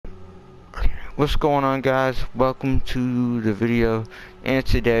What's going on, guys? Welcome to the video, and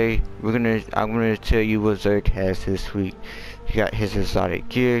today I'm gonna tell you what Xur has this week. You got his exotic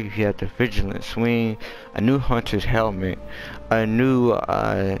gear, you have the vigilant swing, a new hunter's helmet, a new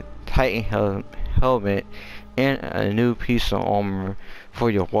titan helmet, and a new piece of armor for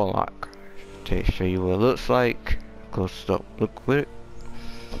your warlock. To show you what it looks like, close up look with it.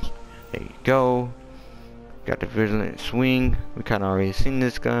 There you go. Got the vigilant swing. We kinda already seen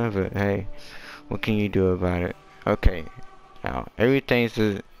this gun, but hey, what can you do about it? Okay, now everything's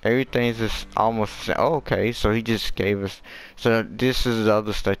just almost. Oh, okay, so he just gave us. So this is the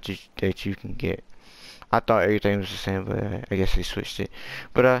other stuff that you can get. I thought everything was the same, but I guess they switched it.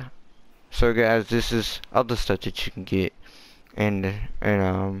 But so guys, this is other stuff that you can get, and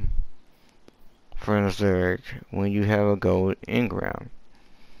for Xur when you have a gold engram.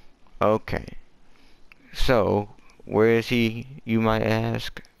 Okay, so where is he? You might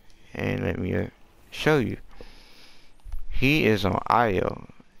ask, and let me show you. He is on IO,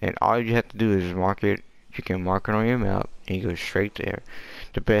 and all you have to do is mark it. You can mark it on your map and you go straight there.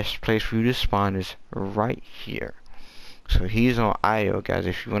 The best place for you to spawn is right here. So he's on IO, guys.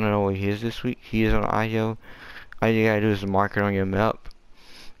 If you want to know where he is this week, he is on IO. All you gotta do is mark it on your map,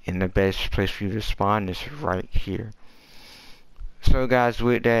 and the best place for you to spawn is right here. So guys,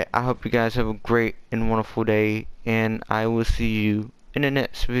 with that, I hope you guys have a great and wonderful day, and I will see you in the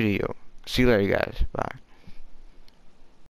next video. See you later, guys. Bye.